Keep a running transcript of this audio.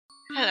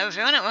Hello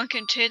everyone and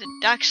welcome to the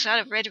Dark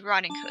Side of Red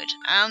Riding Hood.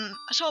 I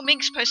saw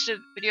Minx post a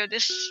video of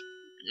this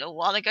a little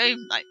while ago,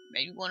 like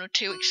maybe 1 or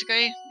 2 weeks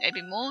ago,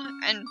 maybe more,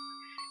 and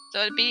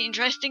thought it'd be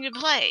interesting to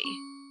play.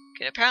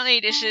 Because apparently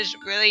this is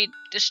really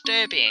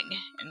disturbing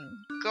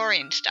and gory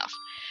and stuff.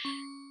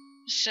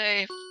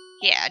 So,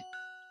 yeah,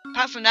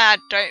 apart from that,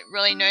 I don't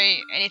really know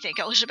anything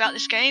else about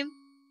this game.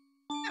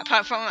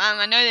 Apart from,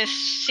 I know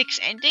there's 6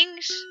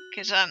 endings,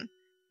 because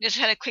just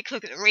had a quick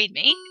look at the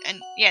readme,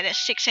 and yeah, there's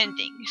 6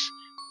 endings.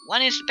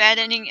 One is the bad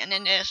ending, and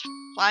then there's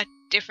 5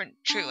 different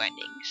true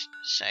endings.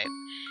 So,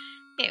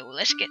 yeah, well,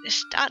 let's get this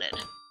started.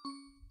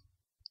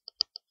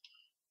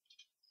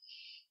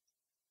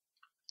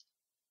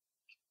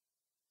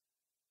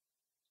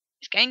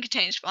 This game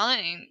contains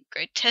violent and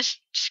grotesque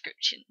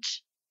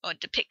descriptions, or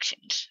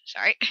depictions,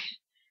 sorry.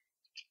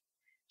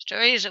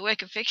 Story is a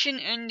work of fiction,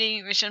 and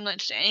the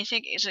resemblance to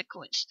anything is a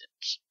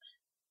coincidence.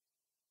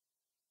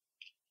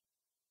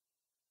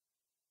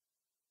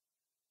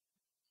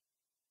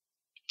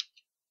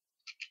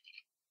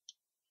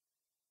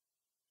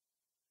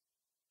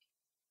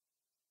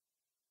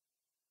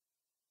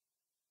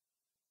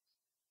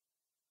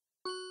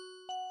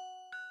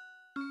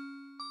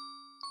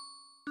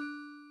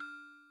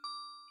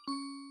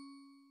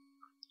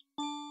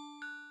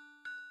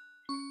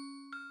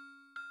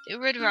 The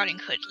Red Riding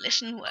Hood,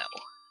 listen well.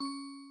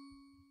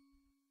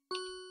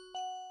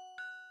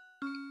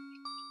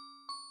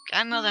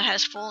 Grandmother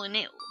has fallen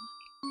ill.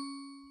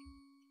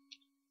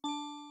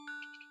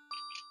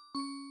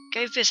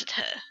 Go visit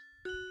her.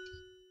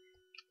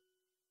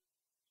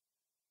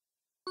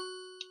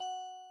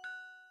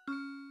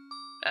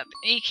 But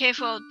be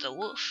careful of the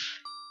wolf.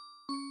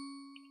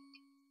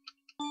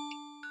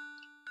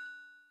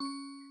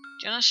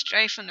 Do not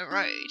stray from the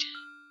road.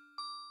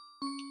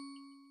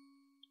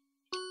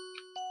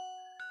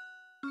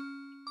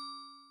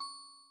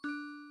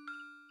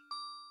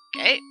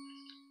 Okay.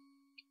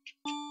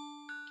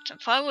 Some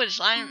firewood is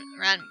lying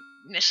around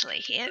messily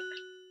here.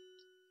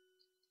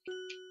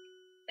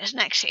 There's an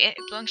axe here. It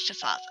belongs to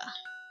father.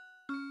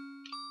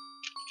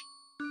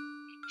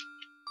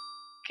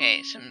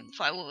 Okay, some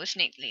firewood was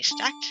neatly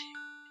stacked.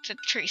 It's a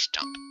tree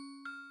stump.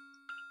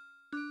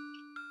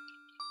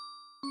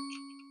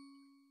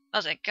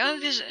 Mother, go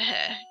and visit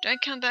her.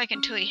 Don't come back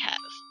until you have.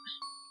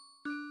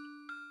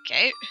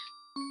 Okay.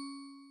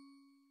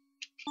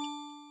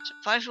 Some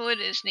firewood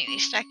is neatly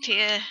stacked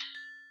here.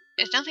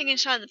 There's nothing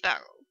inside the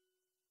barrel.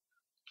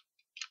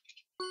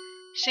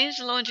 Seems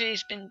the laundry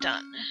has been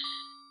done.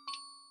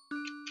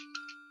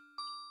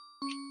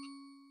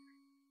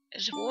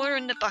 There's water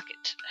in the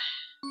bucket.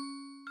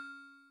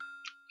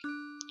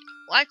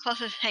 White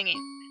cloth is hanging.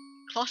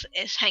 Cloth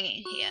is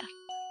hanging here.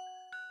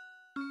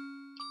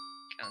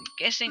 I'm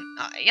guessing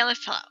a yellow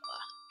flower.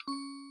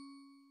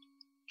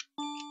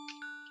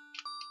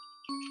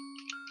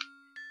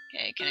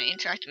 Okay, can I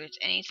interact with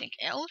anything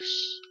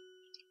else?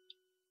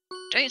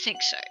 Don't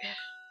think so.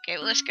 Okay,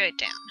 well let's go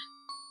down.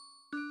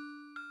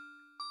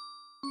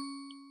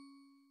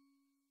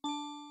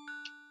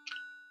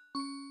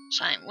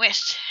 Sign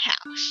West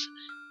House.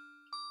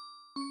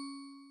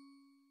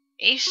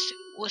 East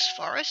was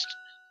Forest.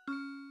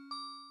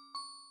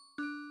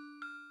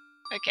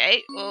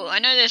 Okay, well I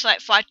know there's like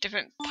 5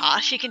 different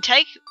paths you can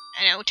take,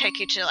 and it will take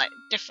you to like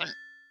different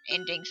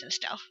endings and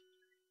stuff.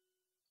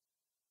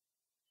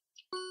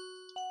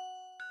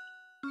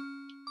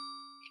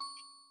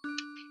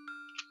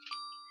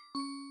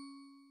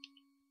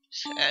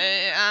 So, can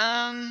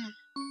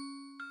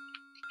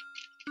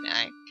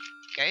I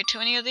go to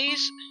any of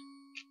these?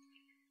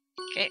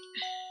 Okay,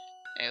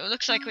 it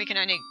looks like we can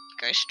only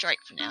go straight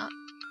for now.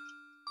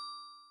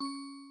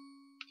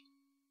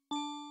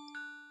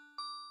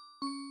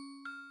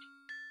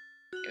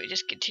 We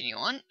just continue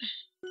on.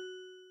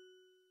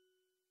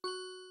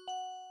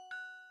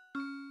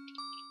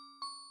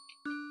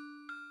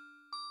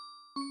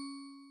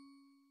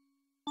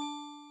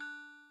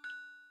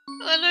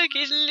 Oh look,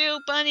 it's a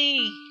little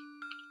bunny!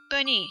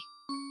 Bunny!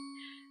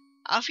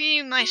 Offer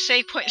you my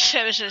save point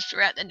services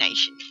throughout the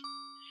nation.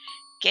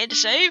 Care to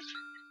save?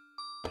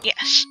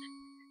 Yes.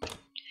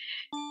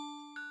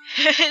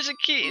 It's a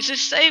cute, it's a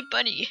save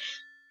bunny.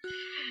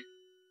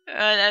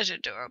 Oh, that's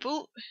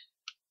adorable.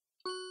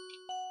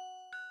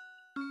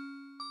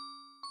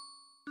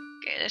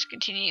 Okay, let's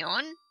continue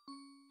on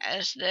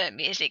as the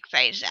music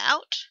fades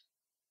out.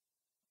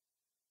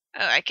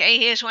 Oh, okay,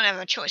 here's one of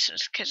our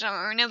choices, because I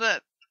remember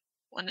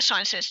when the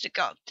sign says to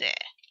go up there.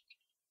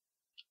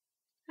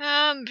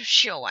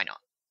 Sure, why not?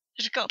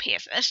 Let's go up here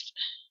first.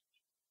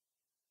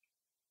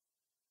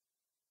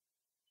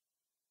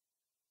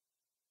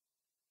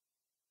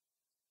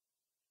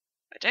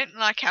 I don't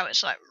like how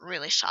it's like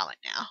really silent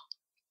now.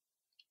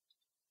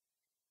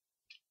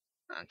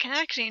 Oh, can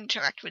I actually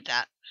interact with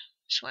that?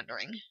 Just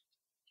wondering.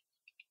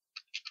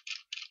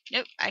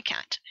 Nope, I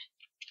can't.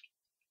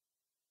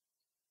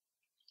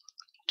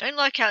 Don't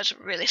like how it's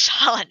really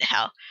silent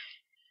now.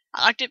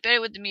 I liked it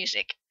better with the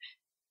music.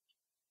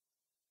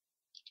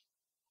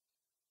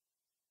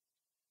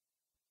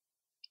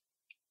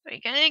 We're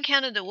gonna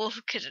encounter the wolf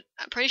because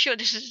I'm pretty sure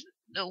this is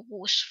the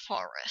Wolf's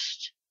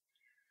Forest.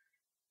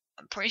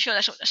 I'm pretty sure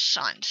that's what the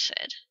sign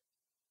said.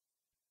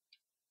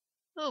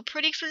 Oh,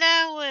 pretty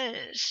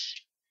flowers!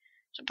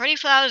 Some pretty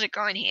flowers are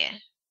growing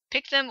here.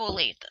 Pick them or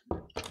leave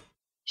them.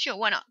 Sure,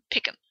 why not?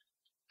 Pick them.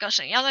 Got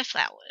some yellow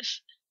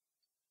flowers.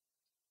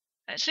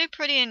 It's so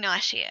pretty and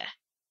nice here.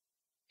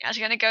 Now it's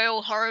gonna go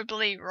all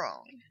horribly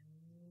wrong.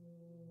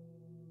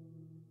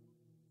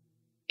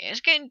 Yeah,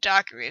 it's getting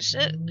darker, is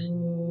it?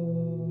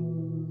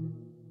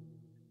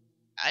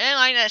 I don't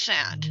like that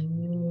sound.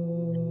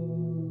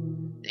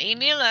 Leave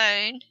me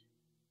alone.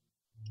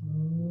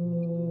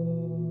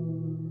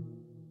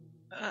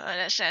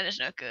 That sound is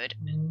not good.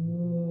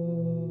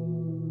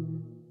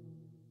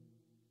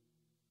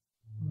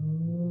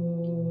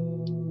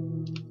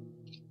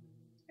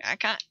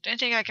 Don't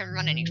think I can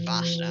run any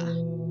faster.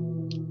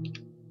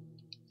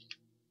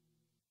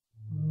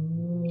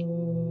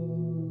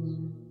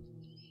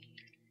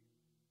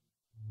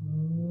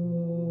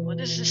 What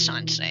does this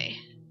sign say?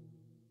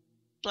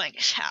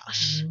 Blank's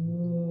house.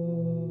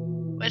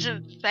 Words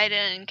are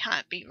faded and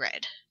can't be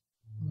read.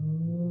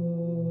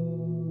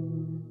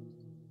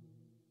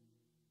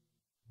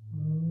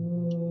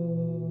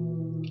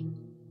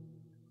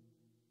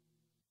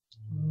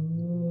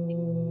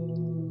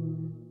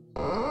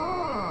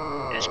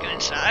 Let's go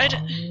inside.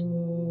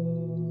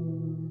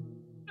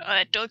 Oh,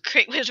 that dog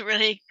creak was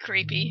really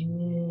creepy.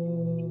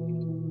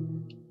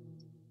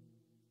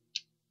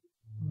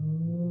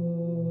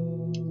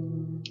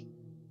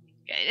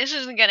 Okay, this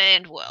isn't gonna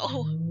end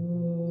well.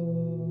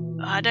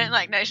 Oh, I don't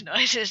like those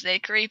noises, they're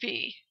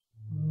creepy.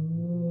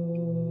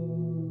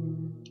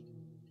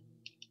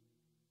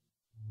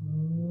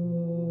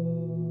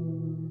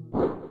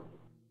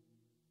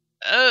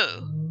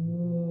 Oh.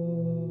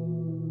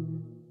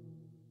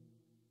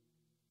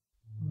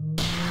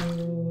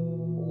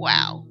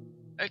 Wow.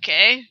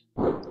 Okay.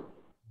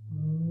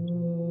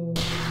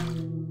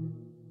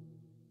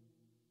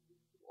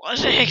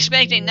 Wasn't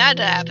expecting that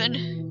to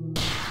happen.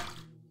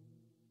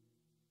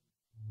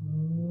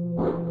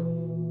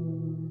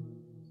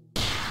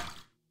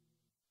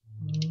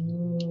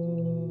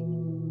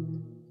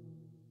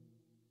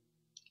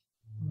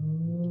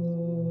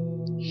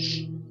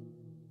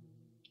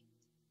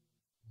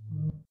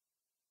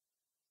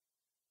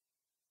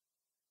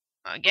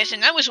 I'm guessing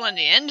that was one of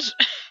the ends.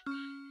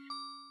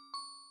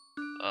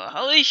 Oh,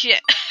 holy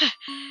shit.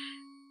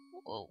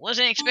 Well,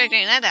 wasn't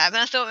expecting that to happen.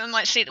 I thought we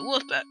might see the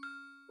wolf, but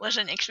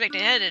wasn't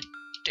expecting her to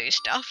do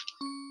stuff.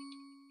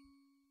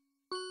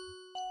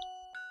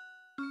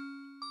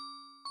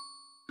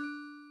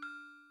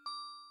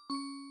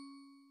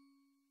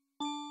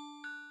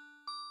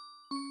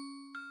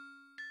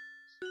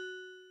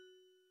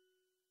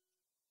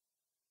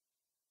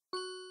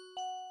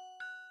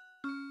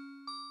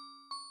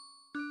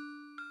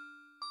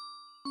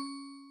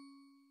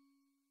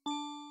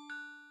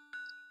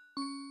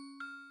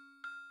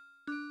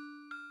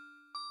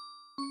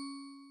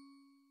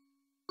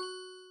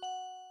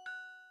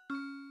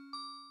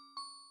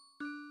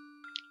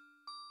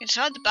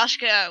 Inside the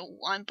basket are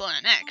one ball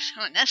and an axe.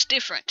 Oh, that's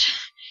different.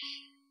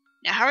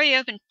 Now hurry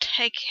up and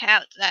take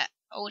out that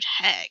old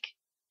hag.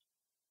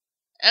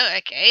 Oh,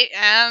 okay.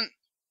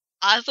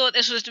 I thought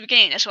this was the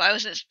beginning, that's why I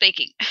wasn't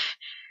speaking.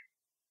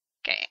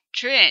 Okay,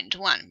 true end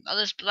 1,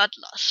 mother's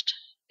bloodlust.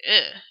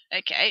 Ugh,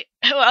 okay.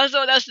 Well, I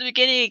thought that was the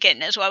beginning again,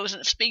 that's why I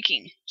wasn't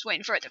speaking. I was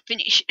waiting for it to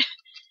finish.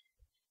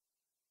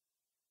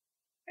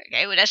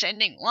 Okay, well that's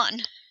ending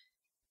 1.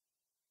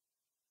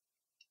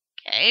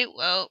 Okay,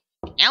 well,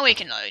 now we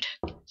can load.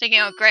 Thinking,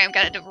 oh great, I'm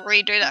gonna have to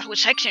redo that whole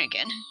section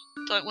again.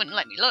 Thought it wouldn't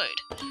let me load.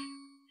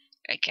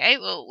 Okay,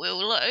 well,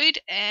 we'll load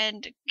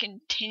and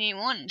continue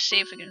on and see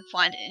if we can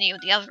find any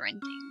of the other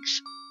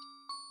endings.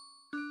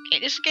 Okay,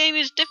 this game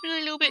is definitely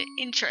a little bit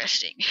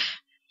interesting.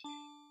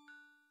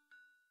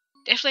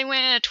 Definitely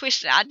went in a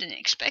twist that I didn't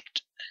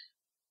expect.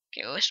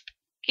 Okay, we'll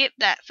skip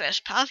that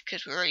first path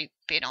because we already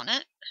bit on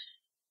it.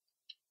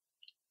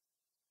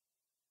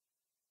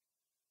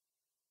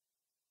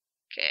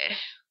 Okay,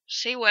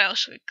 see what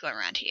else we've got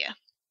around here.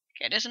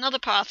 Okay, there's another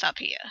path up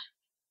here.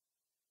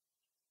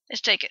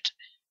 Let's take it.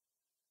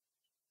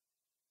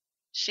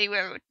 See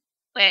where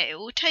it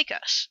will take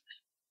us.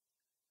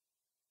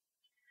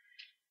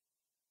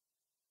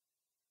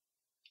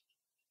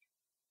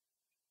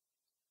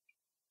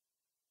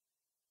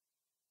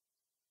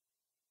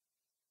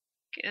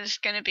 Okay, is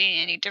it going to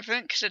be any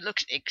different? Because it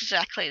looks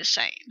exactly the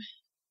same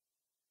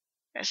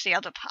as the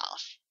other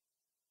path.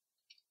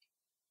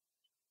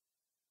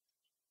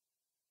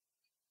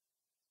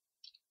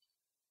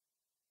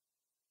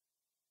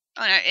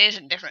 Oh no, it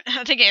isn't different.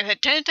 I'm thinking if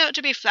it turns out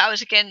to be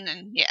flowers again,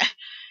 then yeah.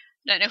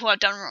 Don't know what I've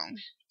done wrong.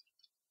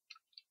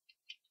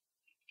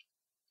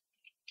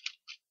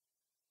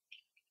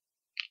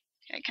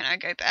 Okay, can I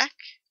go back?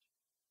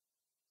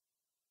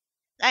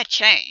 That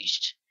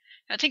changed.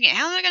 I'm thinking,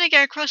 how am I going to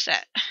go across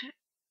that?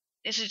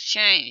 This has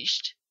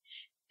changed.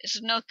 This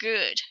is not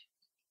good.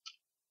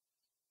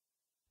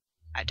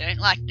 I don't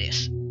like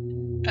this.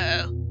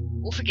 Uh-oh.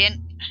 Wolf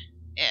again.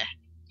 Yeah.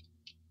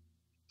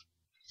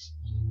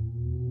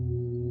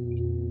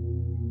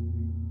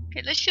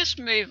 Okay, let's just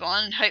move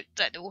on and hope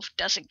that the wolf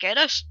doesn't get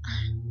us.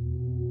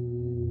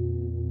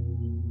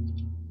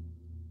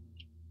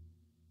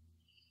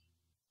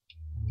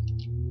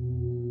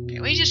 Okay,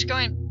 we're just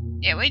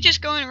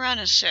going around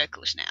in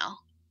circles now.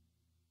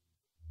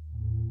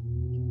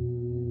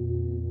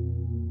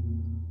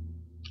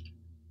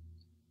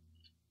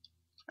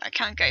 I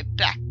can't go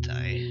back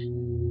though.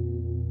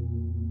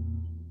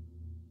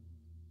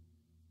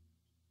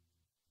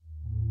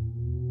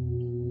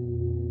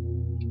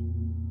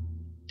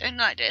 Don't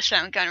like this, so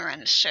I'm going around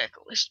in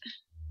circles.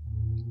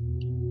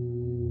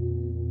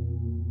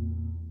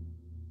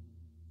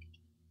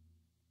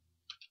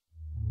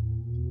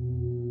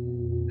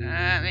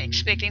 I'm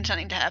expecting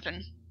something to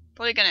happen.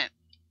 Probably gonna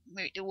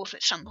move the wolf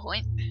at some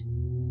point.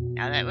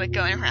 Now that we're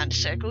going around in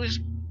circles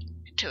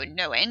to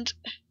no end.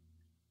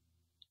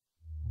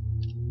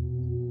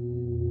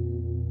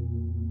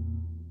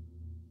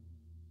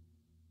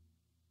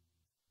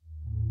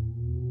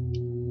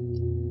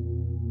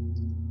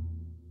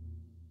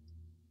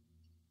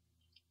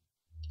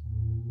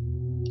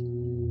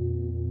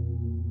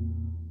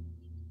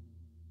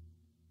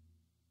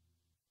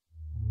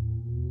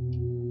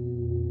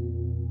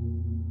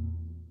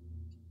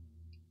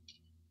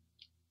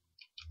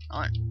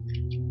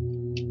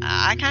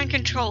 I can't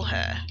control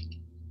her.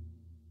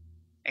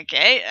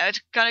 Okay, that's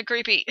kind of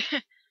creepy.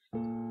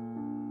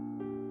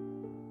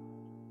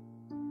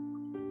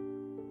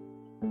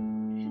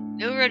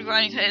 Little Red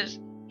Riding Hood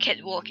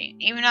kept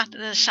walking. Even after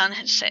the sun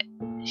had set,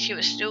 she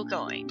was still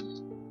going.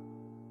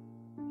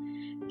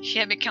 She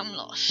had become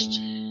lost.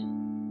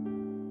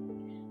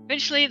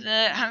 Eventually,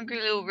 the hungry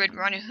Little Red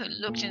Riding Hood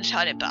looked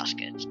inside her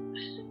basket.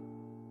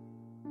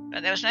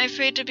 But there was no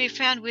food to be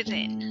found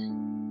within.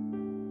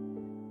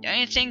 The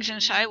only things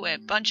inside were a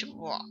bunch of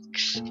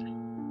rocks.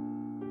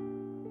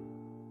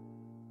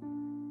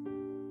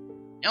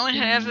 No one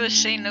had ever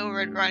seen Little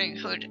Red Riding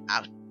Hood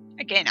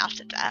again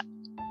after that.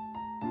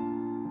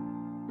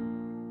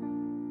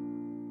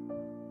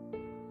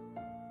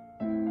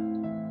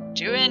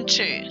 2 and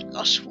 2,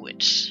 Lost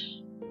Woods.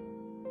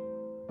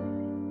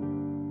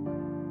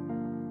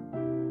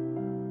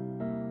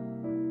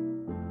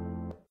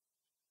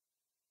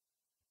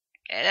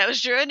 Okay, that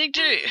was Journey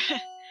 2.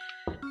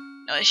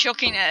 Not as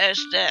shocking as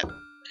the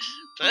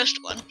first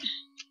one.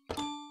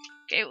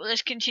 Okay, well,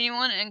 let's continue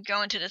on and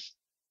go into the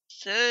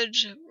third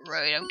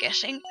road, I'm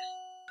guessing.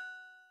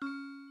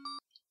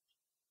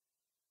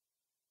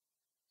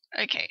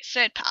 Okay,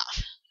 third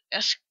path.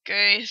 Let's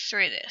go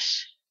through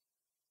this.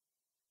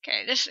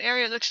 Okay, this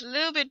area looks a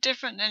little bit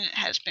different than it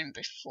has been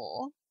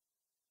before.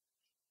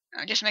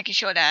 I'm just making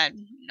sure that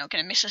I'm not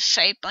going to miss a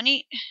save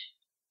bunny.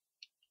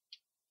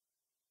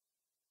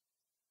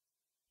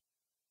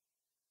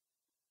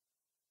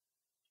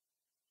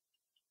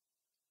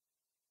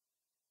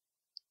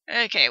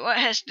 Okay, what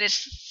has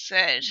this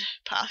third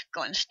path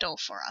got in store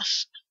for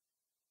us?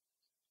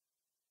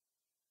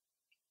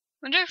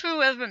 Wonder if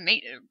we'll ever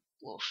meet a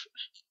wolf.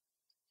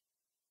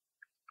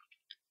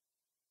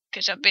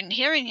 Because I've been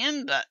hearing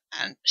him, but I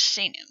haven't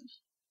seen him.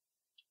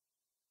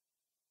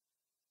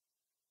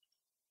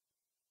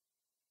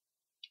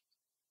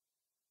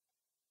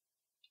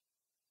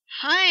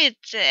 Hi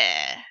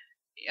there!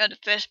 You're the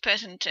first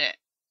person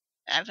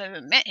I've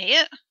ever met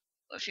here.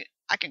 Or if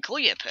I can call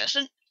you a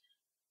person.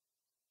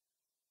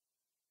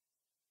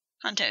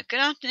 Hunter, good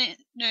afternoon,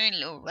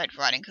 Little Red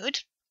Riding Hood.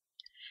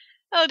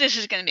 Oh, this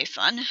is going to be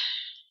fun.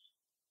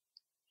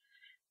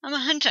 I'm a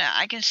hunter.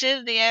 I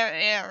consider the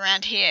area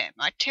around here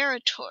my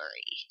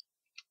territory.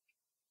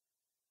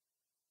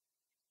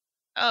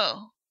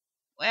 Oh,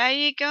 where are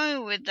you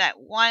going with that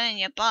wine in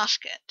your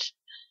basket?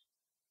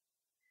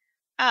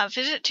 Ah,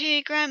 visit to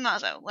your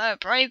grandmother. What a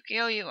brave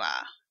girl you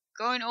are,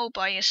 going all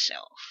by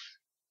yourself.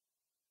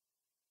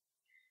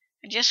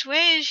 And just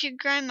where is your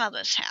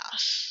grandmother's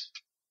house?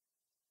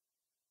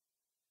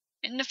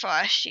 In the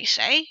forest, you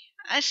say?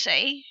 I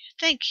say,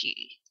 thank you.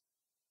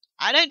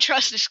 I don't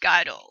trust this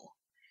guy at all.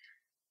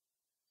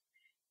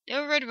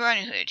 Little Red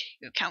Riding Hood,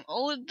 you've come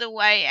all the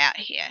way out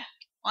here.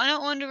 Why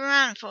not wander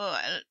around for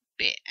a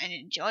bit and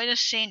enjoy the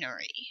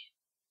scenery?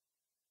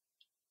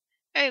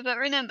 Oh, but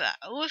remember,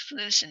 a wolf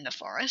lives in the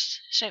forest,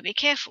 so be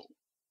careful.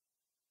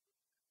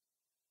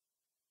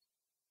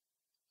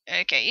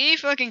 Okay, you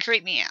fucking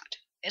creep me out.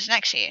 There's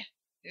Nex here.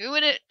 Who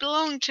would it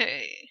belong to?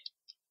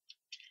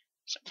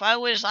 Some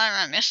firewood is lying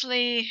around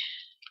messily,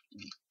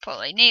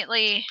 probably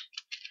neatly.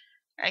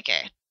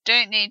 Okay,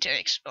 don't need to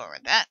explore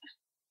that.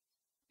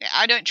 Yeah,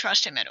 I don't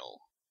trust him at all.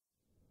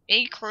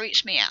 He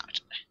creeps me out.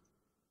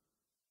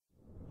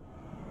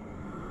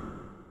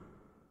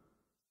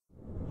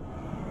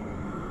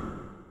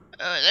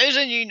 Oh, those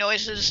are new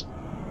noises.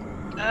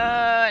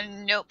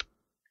 Nope.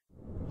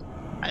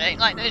 I don't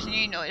like those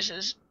new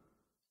noises.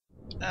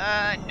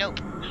 Nope.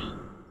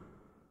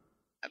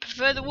 I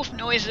prefer the wolf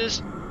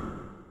noises.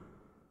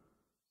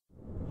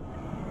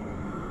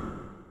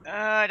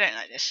 I don't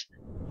like this.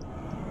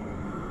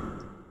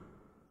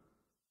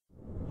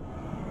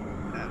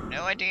 I have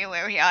no idea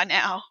where we are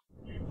now.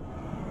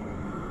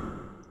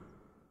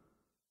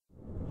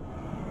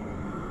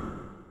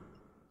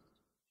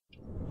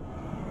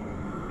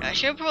 I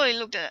should have probably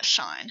looked at that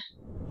sign.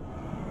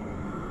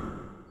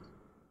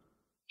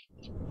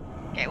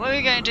 Okay, what are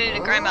we going to do to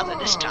grandmother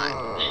this time?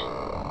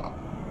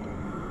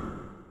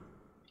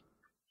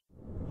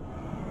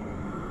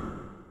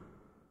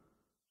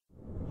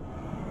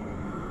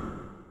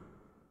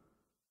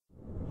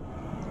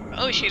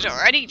 Oh, she's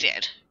already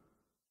dead.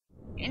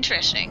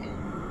 Interesting.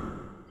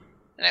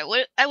 That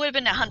would have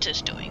been the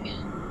hunter's doing.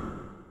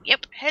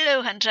 Yep,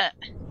 hello hunter.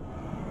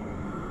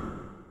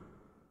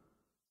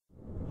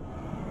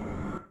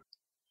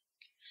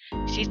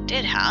 She's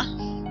dead, huh?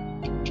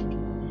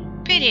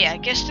 Pity, I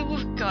guess the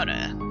wolf got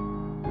her.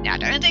 I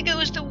don't think it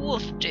was the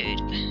wolf, dude.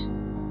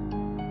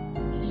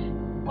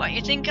 What,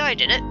 you think I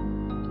did it?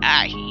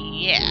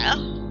 Yeah.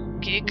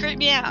 Can you creep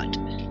me out?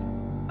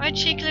 My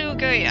cheeky little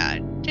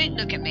goyard, don't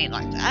look at me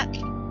like that.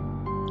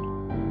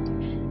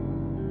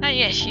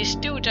 Yes, you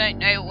still don't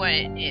know what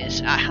it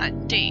is I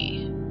hunt, do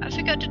you? I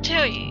forgot to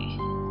tell you.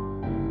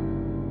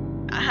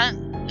 I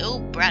hunt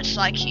little brats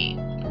like you.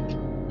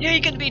 Yeah,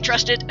 you can be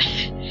trusted.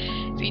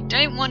 If you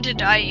don't want to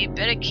die, you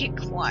better keep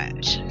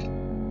quiet.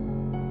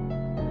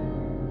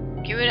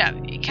 Give it up.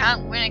 You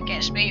can't win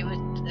against me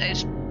with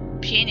those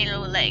puny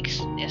little legs.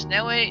 There's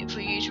no way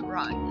for you to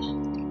run.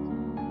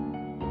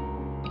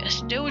 You're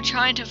still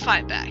trying to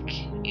fight back,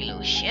 you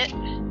little shit.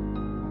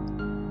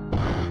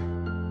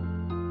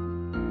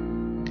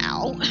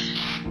 Ow.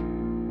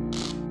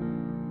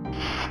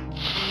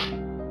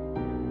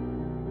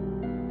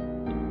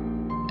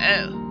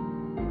 Oh.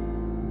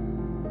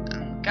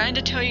 I'm going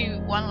to tell you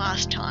one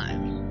last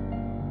time.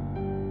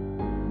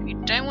 If you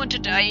don't want to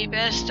die, you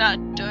better start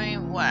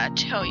doing what I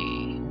tell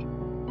you.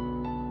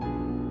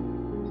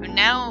 From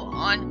now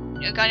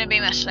on, you're going to be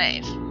my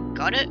slave.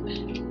 Got it?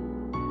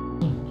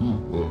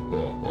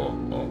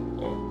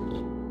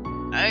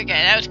 Okay,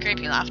 that was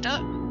creepy laughter.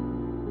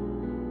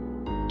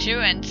 2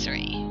 and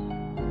 3.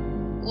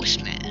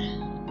 Wolfman.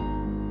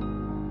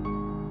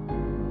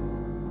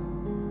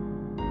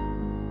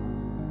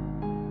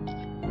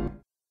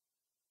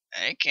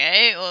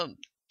 Okay, well,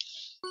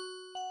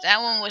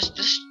 that one was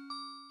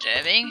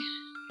disturbing.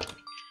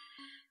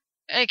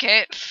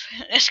 Okay,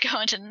 let's go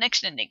on to the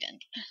next ending then.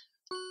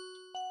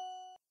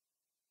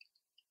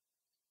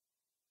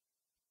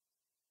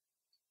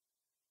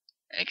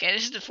 Okay,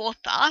 this is the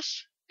 4th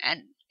pass,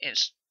 and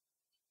it's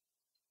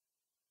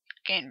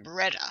getting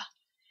redder.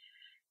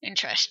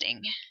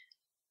 Interesting.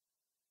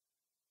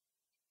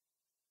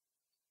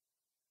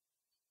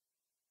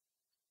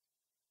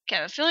 Okay,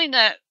 I have a feeling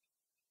that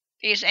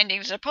these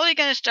endings are probably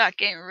going to start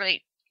getting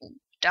really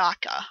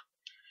darker.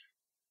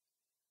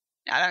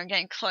 Now that I'm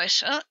getting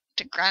closer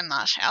to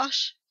Grandma's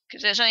house,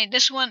 because there's only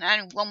this one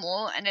and one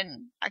more, and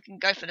then I can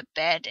go for the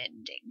bad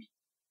ending.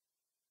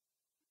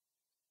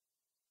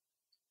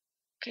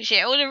 Because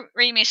yeah, all the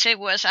Remy said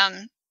was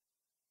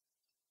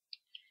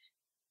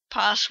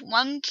pass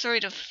 1 through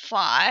to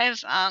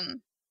 5,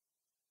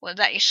 well,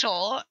 that you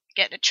saw,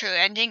 get the true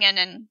ending, and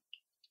then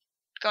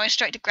going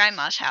straight to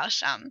Grandma's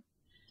house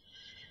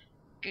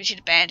gives you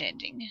the bad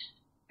ending.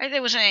 I think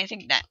there wasn't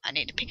anything that I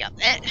need to pick up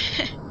there.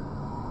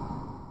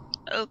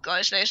 Oh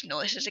gosh, those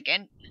noises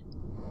again.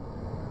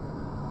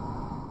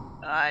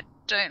 I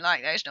don't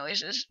like those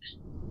noises.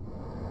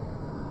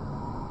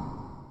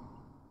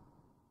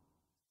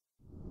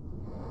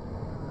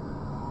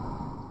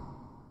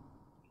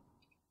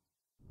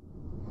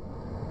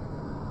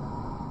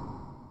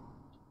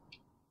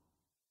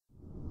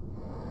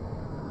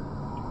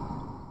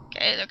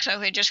 Okay, it looks like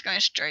we're just going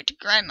straight to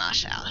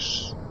Grandma's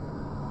house.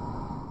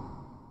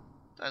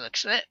 By the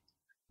looks of it.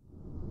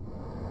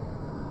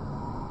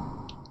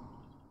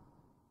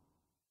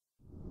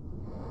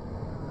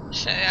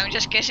 So I'm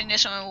just guessing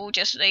this one will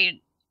just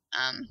lead,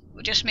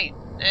 we'll just meet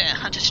the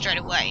hunter straight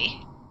away.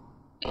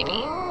 Maybe.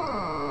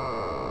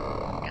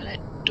 And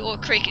that door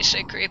creak is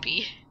so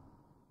creepy.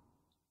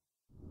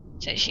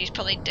 So she's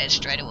probably dead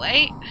straight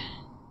away.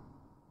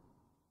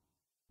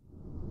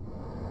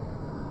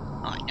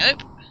 Oh,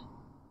 nope.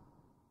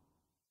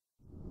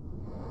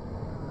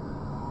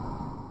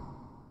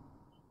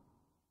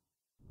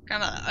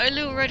 Grandma, oh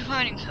little Red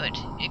Riding Hood,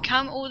 you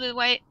come all the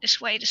way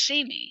this way to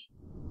see me.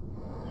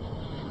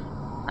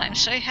 I'm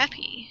so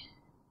happy.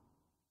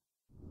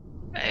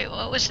 Oh,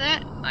 what was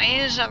that? My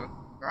ears are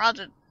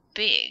rather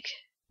big.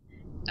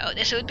 Oh,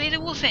 this would be the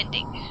wolf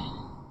ending.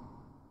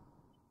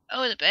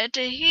 Oh, the better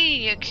to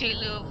hear your cute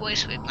little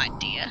voice with, my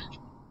dear.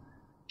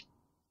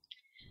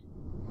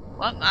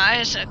 What, my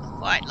eyes are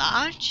quite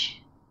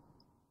large?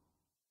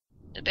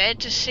 The better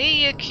to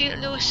see your cute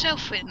little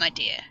self with, my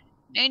dear.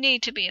 No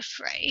need to be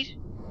afraid.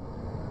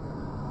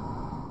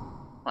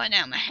 What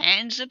now, my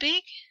hands are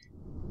big?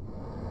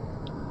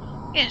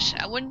 Yes,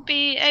 I wouldn't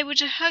be able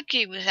to hug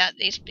you without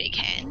these big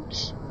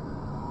hands.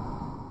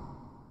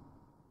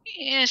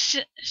 Yes,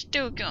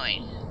 still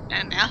going.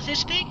 My mouth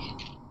is big?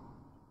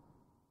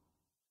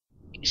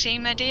 You see,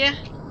 my dear?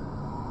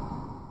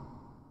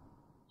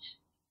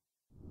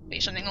 Be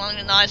something along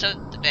the lines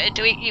of the bed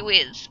to eat you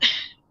with.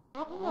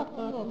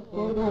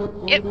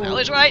 Yep, I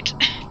was right.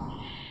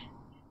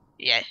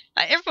 Yeah,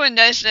 everyone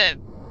knows the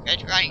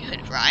Red Riding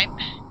Hood rhyme.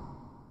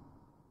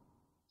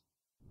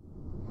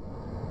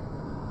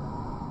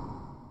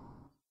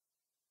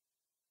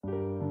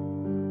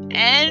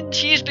 And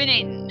she's been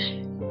in.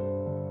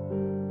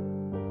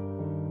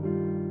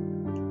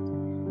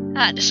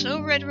 Ah, this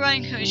little Red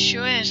Riding Hood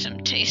sure has some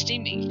tasty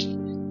meat.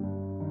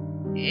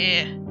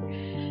 Yeah,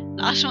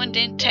 last one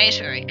didn't taste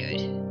very good.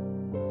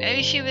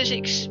 Maybe she was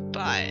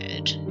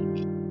expired.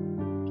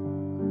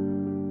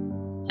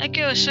 That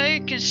girl is so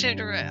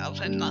considerate of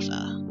her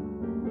mother.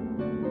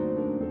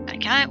 I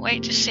can't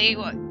wait to see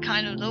what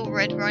kind of little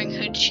Red Riding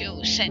Hood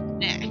she'll send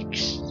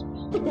next.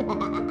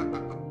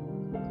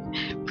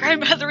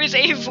 Grandmother is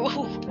evil!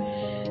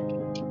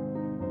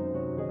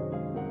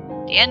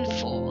 The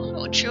N4,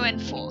 or True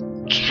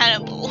N4,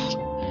 Cannibal.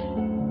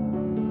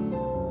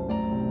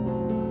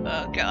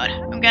 Oh god,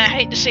 I'm gonna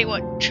hate to see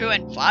what True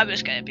N5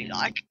 is gonna be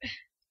like.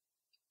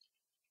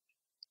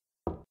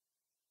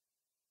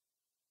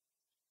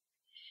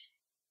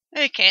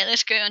 Okay,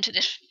 let's go on to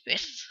this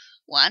 5th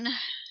one. I'm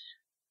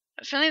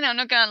feeling that I'm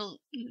not gonna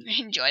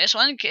enjoy this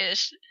one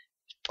because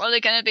it's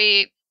probably gonna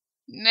be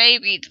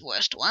maybe the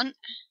worst one.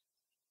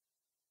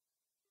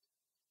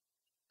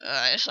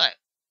 It's like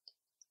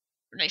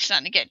really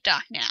starting to get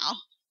dark now.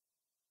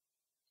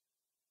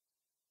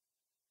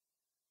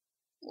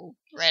 Or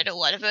red or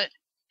whatever.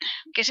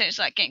 I'm guessing it's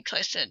like getting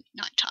close to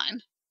night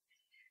time.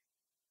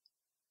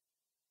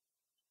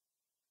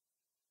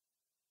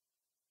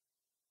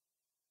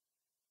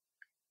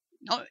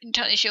 Not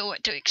entirely sure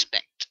what to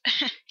expect.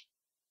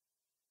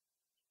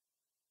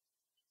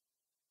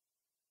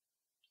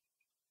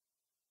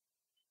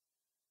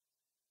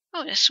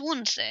 Oh, there's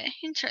swans there.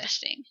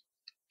 Interesting.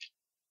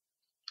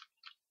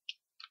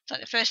 It's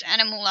like the first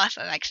animal life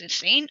I've actually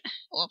seen.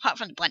 Well, apart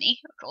from the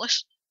bunny, of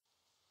course.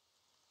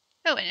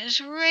 Oh, and it's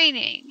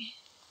raining.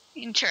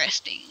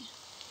 Interesting.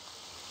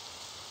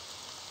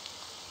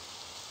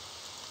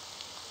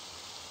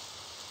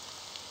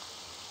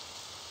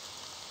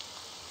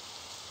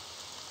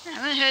 I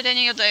haven't heard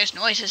any of those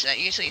noises that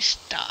usually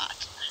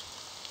start.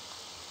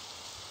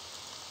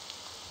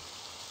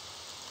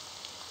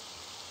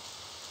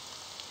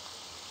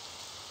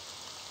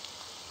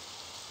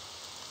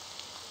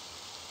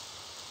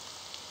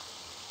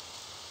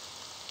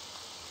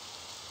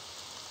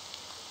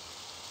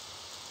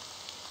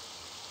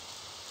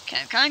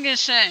 Okay, I'm kind of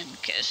concerned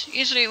because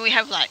usually we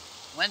have like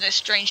one of those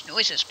strange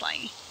noises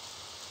playing.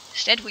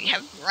 Instead, we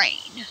have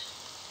rain.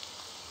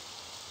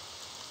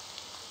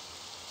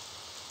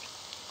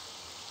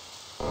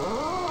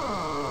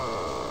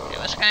 Okay,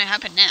 what's going to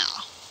happen now?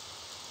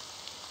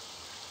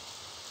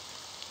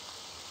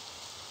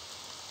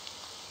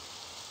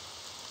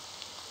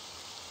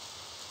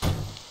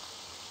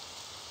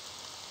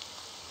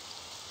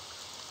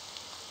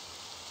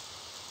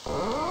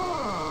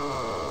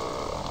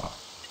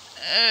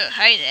 Oh,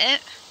 hey there.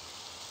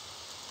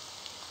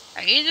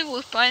 Are you the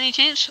wolf by any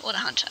chance, or the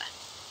hunter?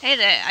 Hey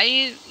there, are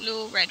you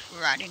little Red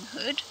Riding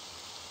Hood?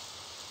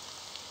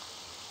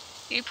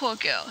 You poor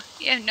girl,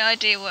 you have no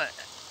idea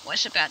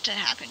what's about to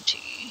happen to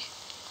you.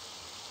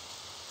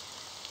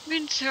 You've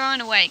been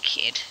thrown away,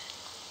 kid.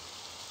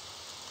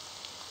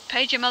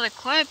 Paid your mother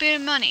quite a bit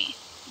of money,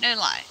 no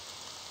lie.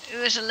 It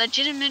was a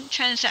legitimate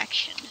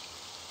transaction.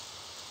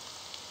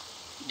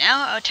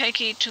 Now I'll take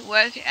you to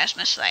work as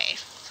my slave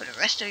for the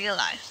rest of your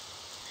life.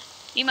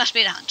 You must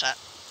be the hunter.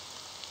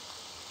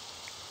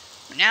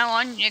 From now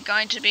on, you're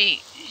going to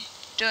be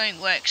doing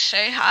work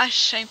so harsh,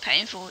 so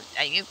painful,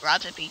 that you'd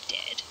rather be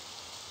dead.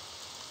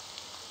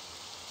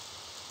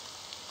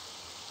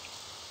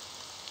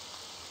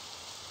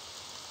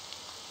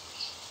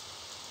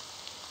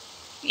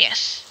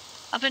 Yes,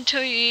 up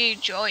until you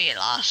draw your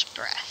last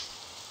breath.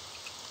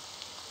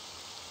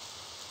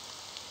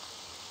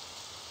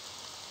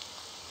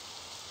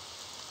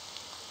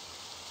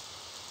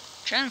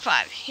 Trend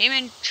 5,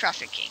 Human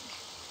Trafficking.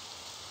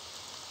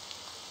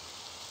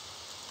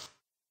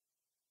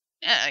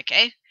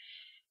 Okay.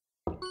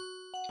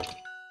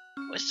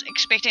 Was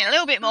expecting a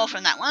little bit more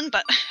from that one,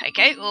 but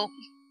okay, well,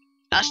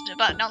 last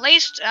but not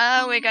least,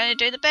 we're going to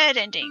do the bad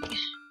ending.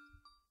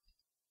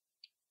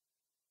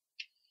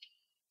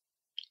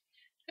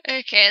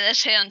 Okay,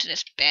 let's head on to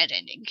this bad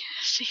ending.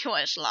 See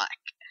what it's like.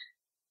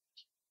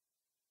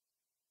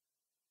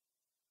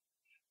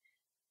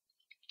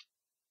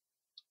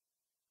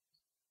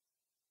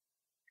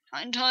 I'm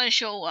not entirely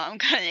sure what I'm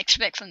going to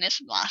expect from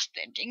this last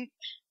ending.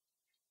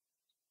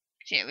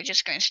 So yeah, we're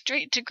just going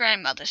straight to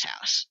grandmother's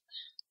house.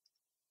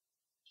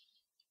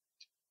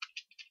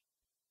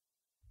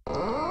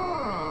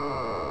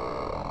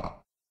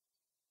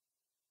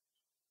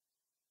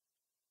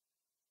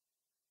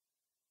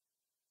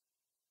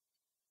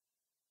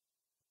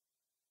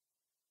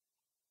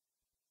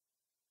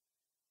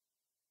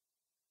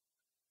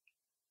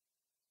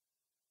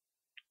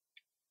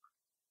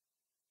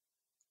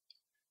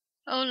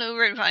 Oh, little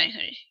Red Riding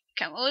Hood,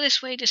 come all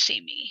this way to see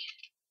me.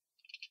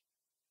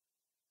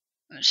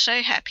 I'm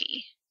so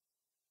happy.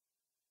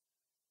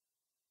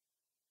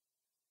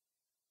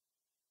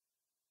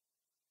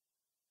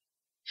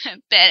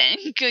 Bad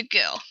ending, good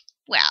girl.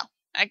 Wow,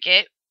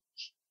 okay.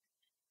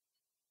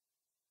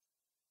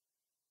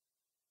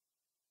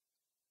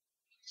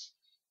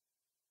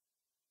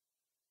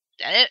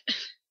 That it?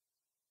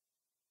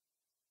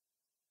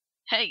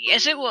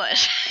 Yes, it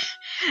was.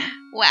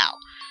 Wow.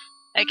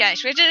 Okay, I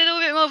expected a little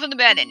bit more from the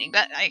bad ending,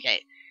 but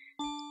okay.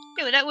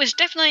 Yeah, but that was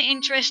definitely an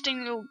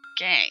interesting little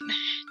game.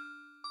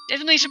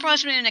 Definitely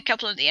surprised me in a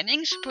couple of the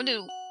endings.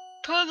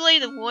 Probably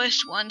the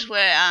worst ones were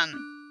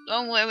the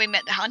one where we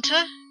met the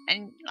hunter,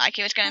 and like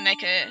he was gonna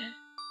make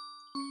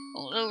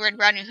Little Red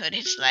Riding Hood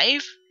his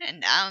slave,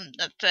 and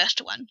the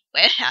first one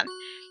where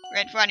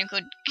Red Riding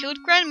Hood killed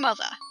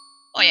grandmother.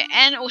 Oh yeah,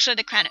 and also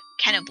the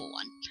cannibal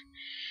one.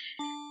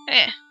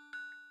 Yeah,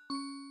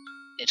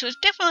 it was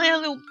definitely a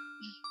little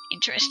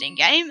interesting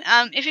game.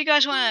 If you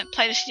guys want to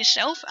play this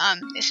yourself,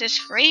 this is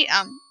free.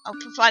 I'll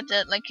provide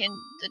the link in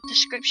the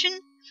description.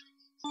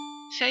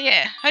 So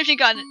yeah, hope you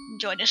guys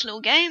enjoyed this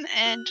little game,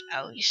 and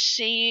I'll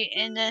see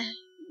you in the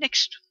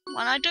next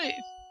one I do.